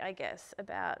theory, I guess,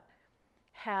 about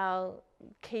how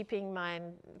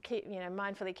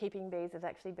mindfully keeping bees is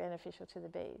actually beneficial to the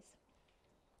bees.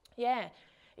 Yeah,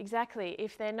 exactly.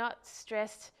 If they're not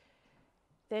stressed,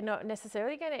 they're not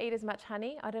necessarily going to eat as much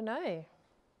honey. I don't know.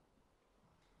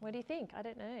 What do you think? I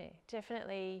don't know.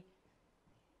 Definitely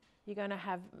you're going to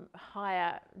have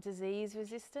higher disease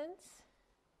resistance.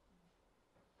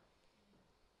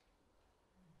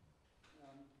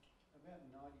 About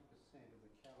 90% of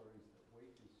the calories that we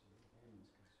consume,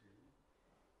 humans consume,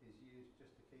 is used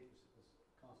just to keep us at this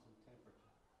constant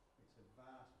temperature. It's a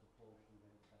vast proportion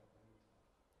of our total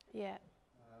intake. Yeah.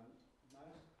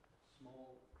 Most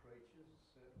small creatures,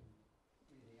 certainly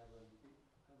anything other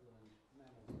than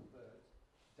mammals and birds,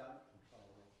 don't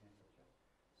control their temperature.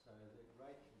 So the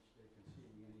rate at which they're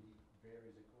consuming energy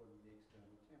varies according to the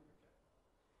external temperature.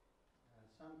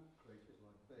 Some creatures,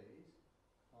 like bees,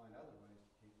 find other ways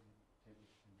to keep their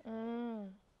temperature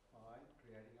controlled by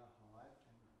creating a hive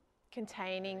and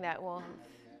Containing that warmth.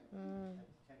 having that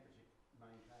temperature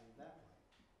maintained that way,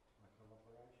 by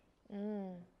cooperation.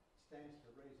 It stands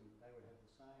to reason that they would have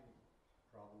the same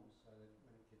problems, so that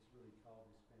when it gets really cold,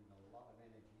 they're spending a lot of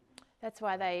energy. That's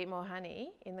why they eat more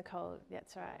honey in the cold.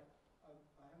 That's right. I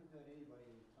haven't heard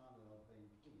anybody in the time that I've been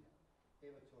here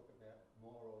ever talk about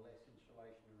more or less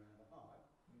insulation around a hive,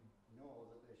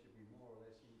 nor that there should be more or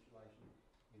less insulation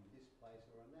in this place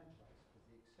or in that place, with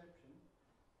the exception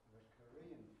of a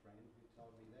Korean friend who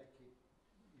told me they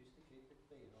used to keep the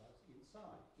beehives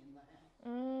inside, in the house.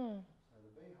 So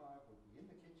the beehive would be in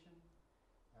the kitchen,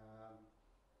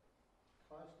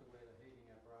 close to where the heating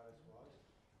apparatus was,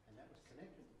 and that was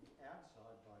connected to the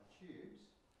outside by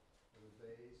tubes for the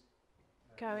bees.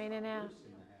 Go in and out. Loose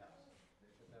in the house,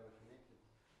 but they were connected.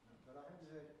 But I haven't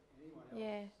heard anyone else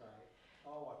say,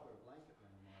 "Oh, I put a blanket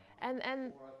around my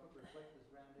hive," or "I put reflectors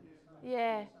around in the sun."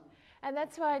 Yeah. And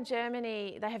that's why in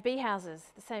Germany they have bee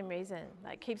houses, the same reason.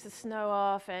 Like keeps the snow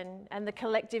off and the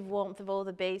collective warmth of all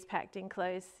the bees packed in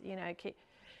close, there's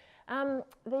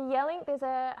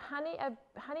a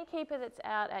honeykeeper that's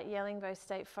out at Yellingbo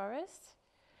State Forest,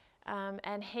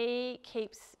 and he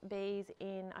keeps bees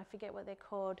in, I forget what they're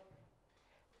called,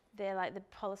 they're like the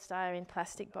polystyrene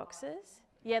plastic boxes.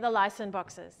 Yeah, the Lyson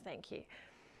boxes, thank you.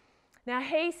 Now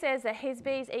he says that his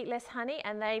bees eat less honey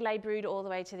and they lay brood all the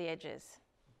way to the edges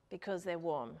because they're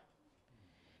warm.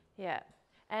 Yeah,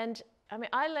 and I mean,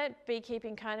 I learnt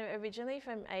beekeeping kind of originally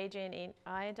from Adrian in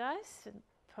Iodice.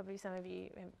 Probably some of you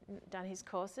have done his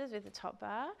courses with the top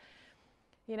bar,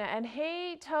 and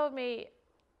he told me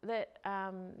that,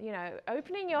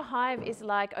 opening your hive is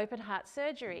like open heart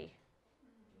surgery.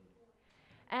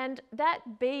 And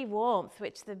that bee warmth,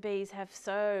 which the bees have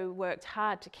so worked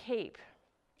hard to keep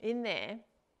in there,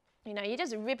 you're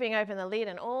just ripping open the lid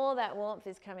and all that warmth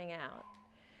is coming out.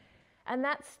 And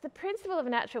that's the principle of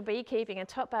natural beekeeping and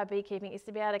top bar beekeeping, is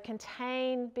to be able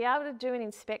to do an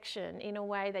inspection in a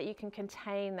way that you can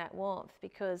contain that warmth,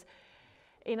 because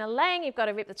in a laying you've got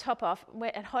to rip the top off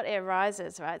and hot air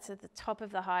rises, right? So the top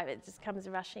of the hive, it just comes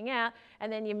rushing out,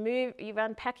 and then you're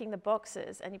unpacking the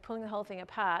boxes and you're pulling the whole thing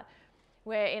apart,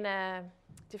 where in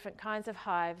different kinds of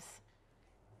hives,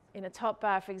 in a top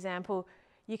bar, for example,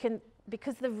 you can,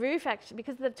 because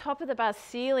the top of the bar is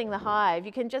sealing the hive,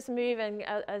 you can just move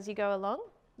as you go along.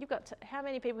 You've got how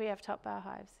many people here have top bar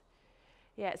hives?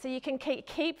 Yeah, so you can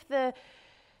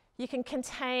you can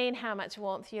contain how much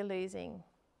warmth you're losing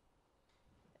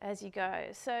as you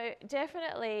go. So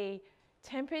definitely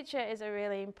temperature is a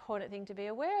really important thing to be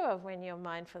aware of when you're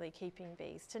mindfully keeping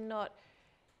bees, to not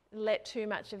let too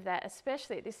much of that,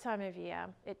 especially at this time of year.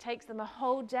 It takes them a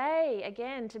whole day,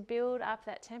 again, to build up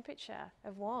that temperature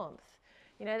of warmth.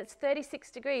 It's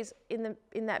 36 degrees in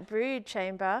that brood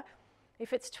chamber.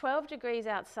 If it's 12 degrees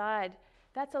outside,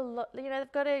 that's a lot.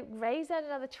 They've got to raise that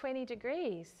another 20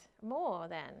 degrees more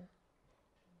then.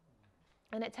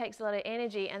 And it takes a lot of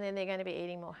energy, and then they're going to be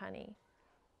eating more honey.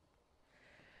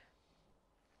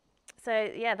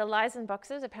 So yeah, the Lyson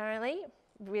boxes apparently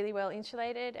really well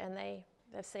insulated, and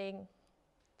they're seeing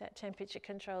that temperature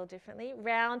control differently.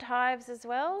 Round hives as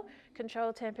well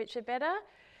control temperature better,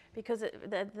 because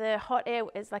the hot air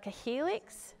is like a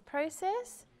helix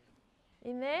process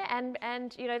in there. And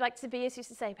like Tobias used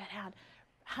to say about how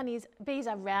bees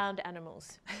are round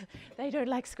animals. They don't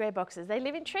like square boxes. They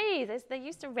live in trees. They're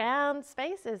used to round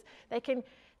spaces. They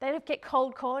don't get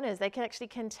cold corners. They can actually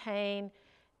contain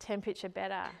temperature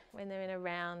better when they're in a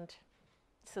round,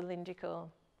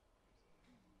 cylindrical.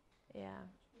 Yeah.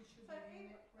 So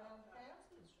even round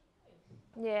houses.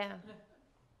 Yeah.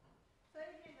 So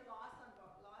even in the Lyson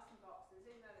boxes,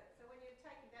 so when you're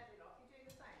taking that lid off, you do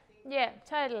the same thing. Yeah,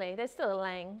 totally. They're still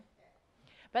laying.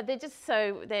 But they're just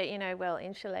they're, you know, well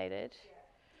insulated.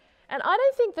 And I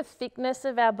don't think the thickness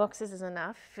of our boxes is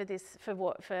enough for this,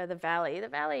 for the valley. The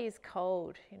valley is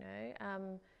cold, you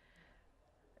know.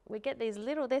 We get these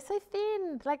little, they're so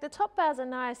thin. Like the top bars are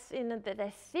nice in that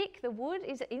they're thick. The wood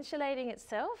is insulating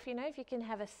itself, you know, if you can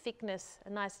have a thickness, a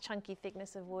nice chunky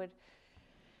thickness of wood.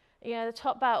 You know, the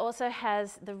top bar also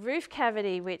has the roof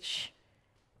cavity, which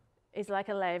is like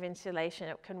a layer of insulation.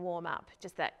 It can warm up,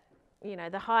 just that, you know,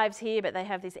 the hive's here, but they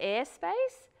have this air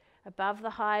space above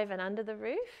the hive and under the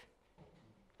roof.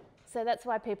 So that's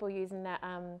why people are using that,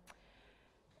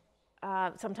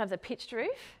 sometimes a pitched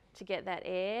roof to get that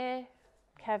air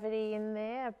cavity in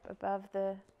there above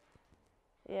the,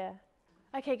 yeah.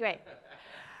 Okay, great.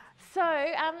 So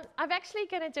I'm actually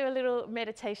going to do a little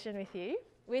meditation with you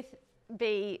with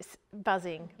bees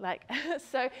buzzing. Like,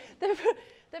 so the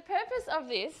purpose of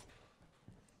this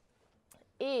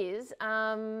is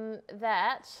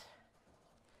that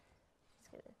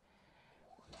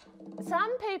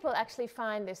some people actually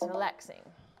find this relaxing.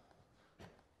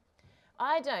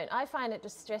 I don't. I find it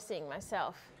distressing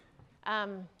myself.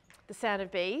 The sound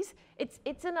of bees.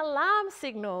 It's an alarm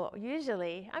signal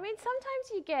usually. I mean,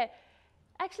 sometimes you get,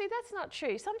 actually that's not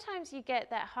true. Sometimes you get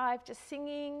that hive just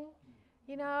singing,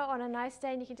 you know, on a nice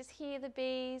day and you can just hear the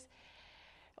bees.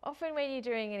 Often when you're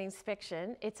doing an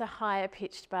inspection, it's a higher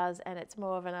pitched buzz and it's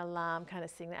more of an alarm kind of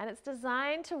signal. And it's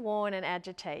designed to warn and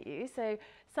agitate you. So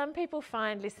some people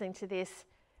find listening to this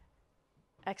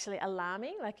actually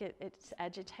alarming, like it's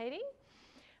agitating.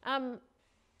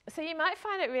 So you might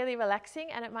find it really relaxing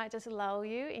and it might just lull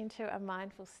you into a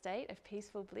mindful state of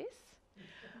peaceful bliss.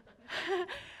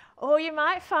 Or you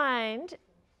might find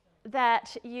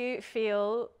that you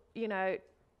feel, you know,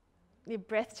 your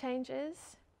breath changes.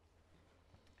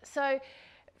 So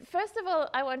first of all,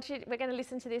 we're going to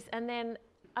listen to this, and then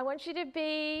I want you to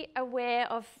be aware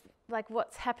of like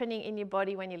what's happening in your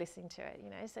body when you're listening to it, you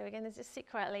know. So we're going to just sit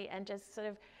quietly and just sort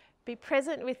of be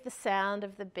present with the sound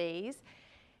of the bees.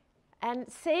 And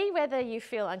see whether you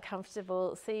feel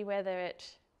uncomfortable, see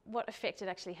what effect it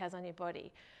actually has on your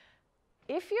body.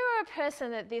 If you're a person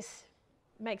that this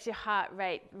makes your heart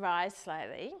rate rise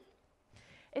slightly,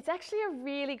 it's actually a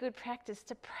really good practice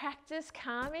to practice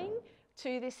calming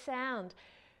to this sound.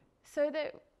 So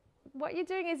that what you're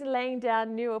doing is laying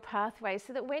down neural pathways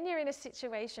so that when you're in a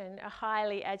situation, a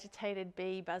highly agitated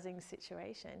bee buzzing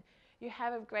situation, you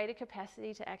have a greater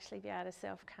capacity to actually be able to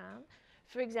self-calm.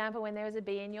 For example, when there is a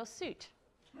bee in your suit.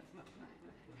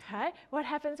 Okay? What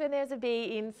happens when there's a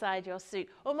bee inside your suit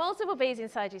or multiple bees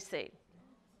inside your suit?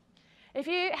 If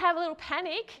you have a little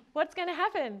panic, what's going to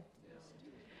happen?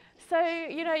 So,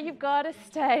 you know, you've got to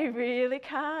stay really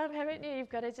calm, haven't you? You've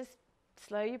got to just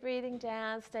slow your breathing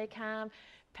down, stay calm,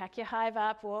 pack your hive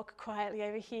up, walk quietly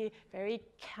over here, very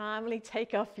calmly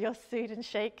take off your suit and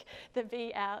shake the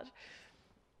bee out.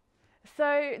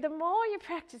 So the more you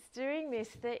practice doing this,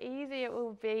 the easier it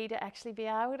will be to actually be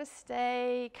able to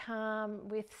stay calm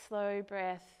with slow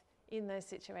breath in those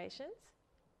situations.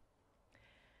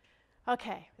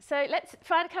 Okay, so let's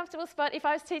find a comfortable spot. If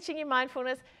I was teaching you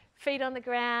mindfulness, feet on the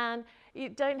ground, you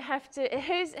don't have to.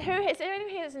 Is there anyone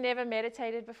here that's never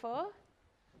meditated before?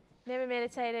 Never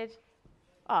meditated?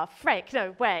 Oh, Frank,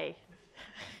 no way.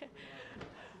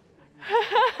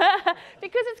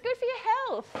 Because it's good for your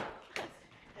health.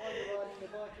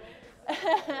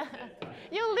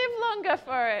 You'll live longer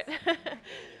for it.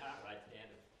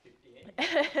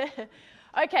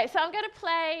 Okay, so I'm going to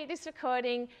play this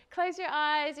recording. Close your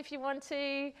eyes if you want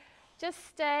to. Just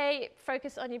stay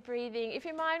focused on your breathing. If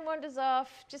your mind wanders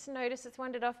off, just notice it's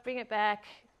wandered off, bring it back.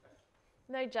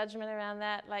 No judgment around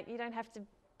that. Like, you don't have to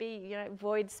be, you know,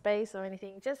 void space or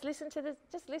anything. Just listen to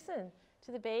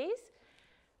the bees.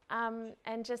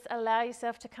 And just allow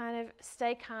yourself to kind of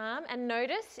stay calm and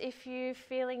notice if you're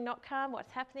feeling not calm,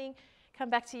 what's happening. Come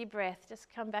back to your breath.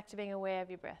 Just come back to being aware of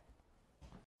your breath.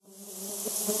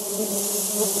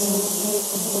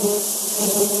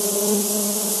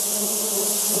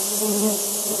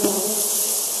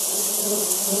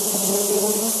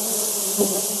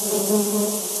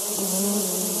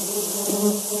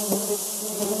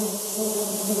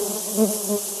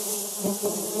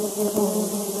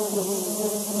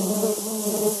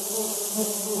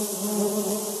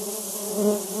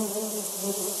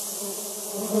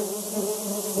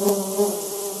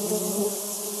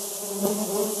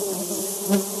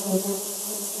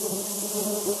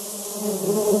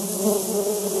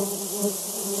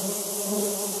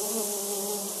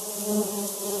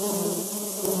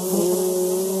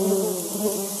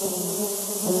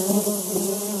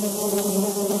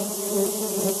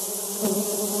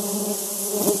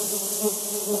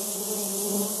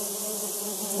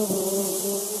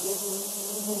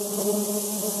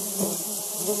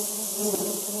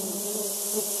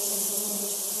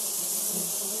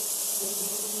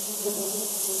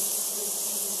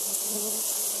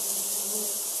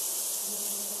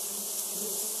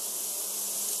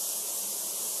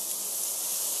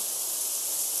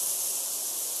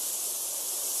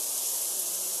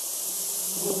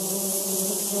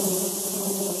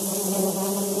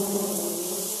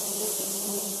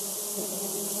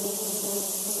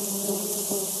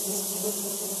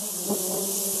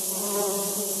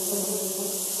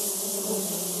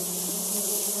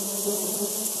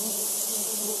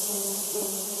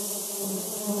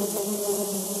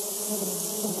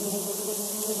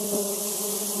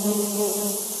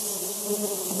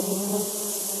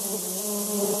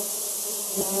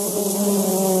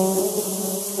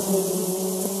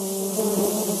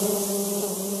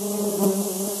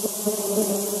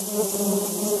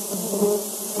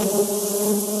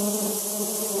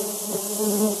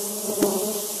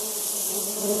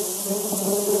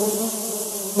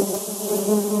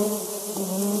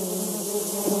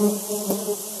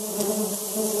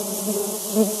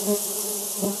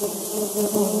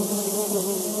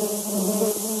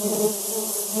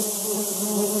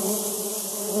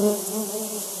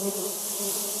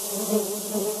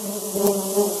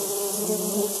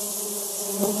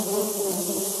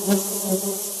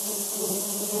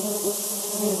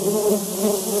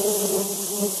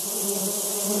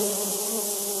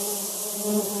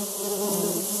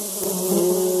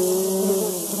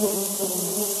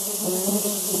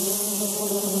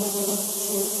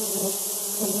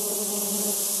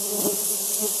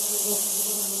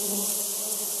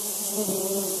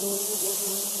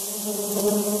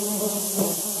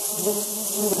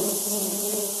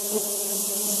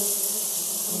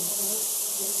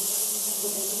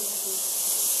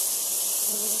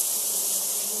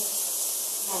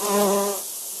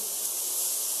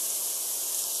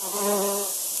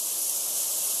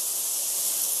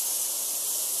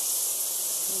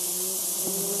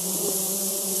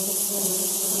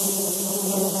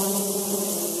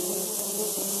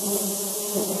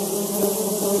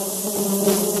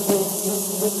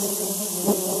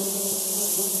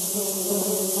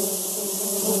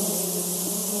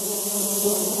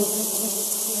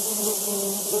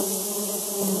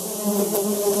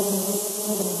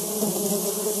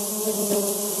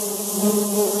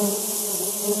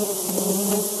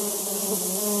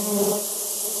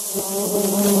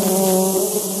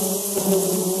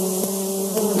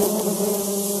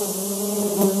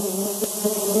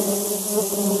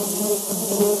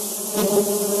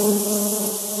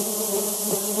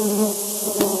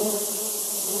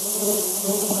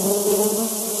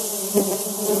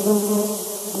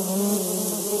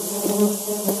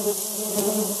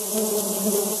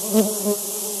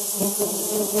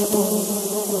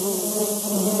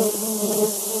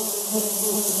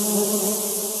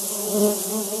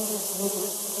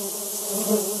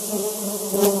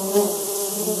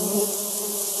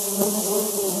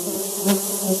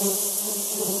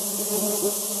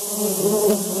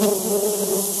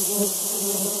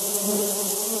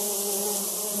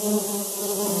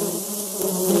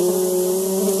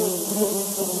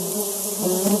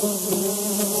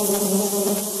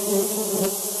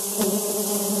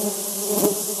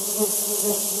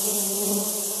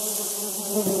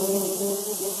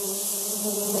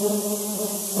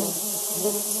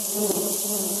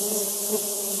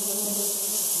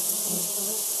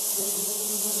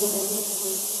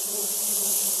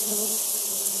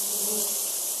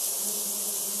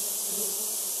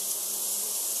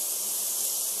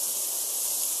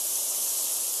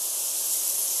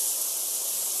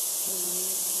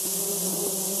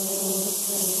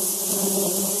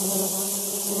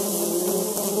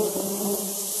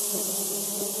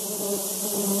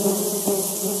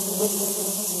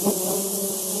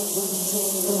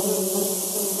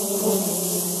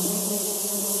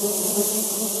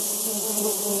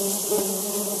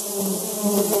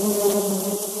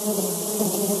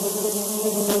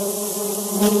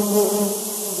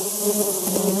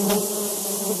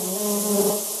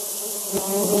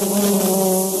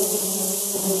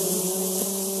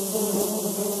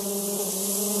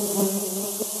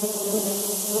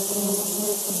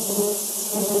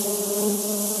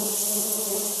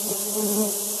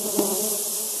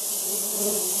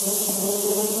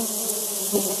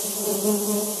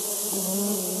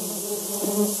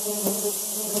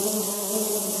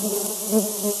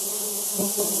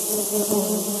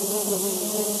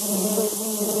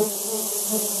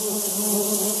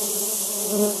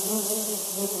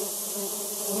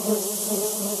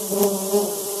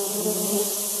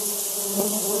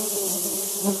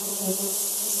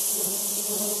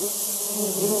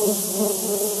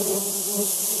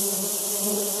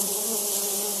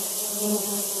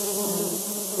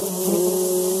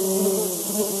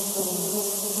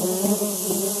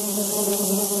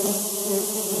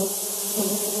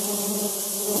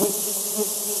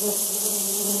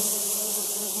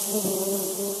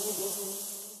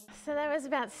 So that was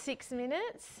about 6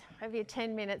 minutes of your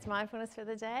 10 minutes mindfulness for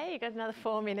the day. You've got another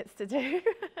 4 minutes to do.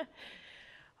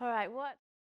 All right, what?